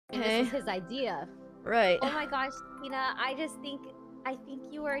And this is his idea. Right. Oh my gosh, Tina, I think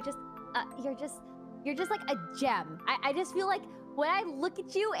you are just, you're just like a gem. I just feel like when I look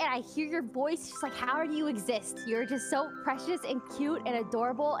at you and I hear your voice, just like, how do you exist? You're just so precious and cute and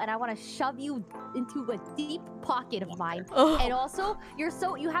adorable, and I want to shove you into a deep pocket of mine. Oh. And also, you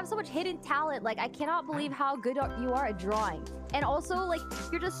have so much hidden talent. Like, I cannot believe how good you are at drawing. And also, like,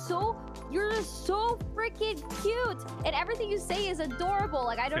 you're just so freaking cute, and everything you say is adorable.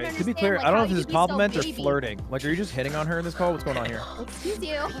 Like, I don't understand. To be clear, like, I don't know how if this you is can be so compliment or baby. flirting. Like, are you just hitting on her in this call? What's going on here? Excuse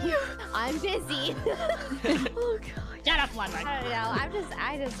you. I'm busy. Oh god. Shut up, Bloodline. I don't know.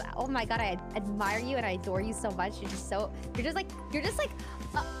 I just. Oh my god, I admire you and I adore you so much. You're just like,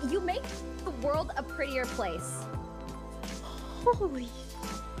 you make the world a prettier place. Holy.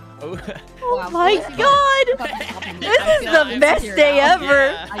 Oh. Oh my god! This is the best day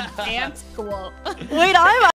ever! I can't quote. Wait, I'm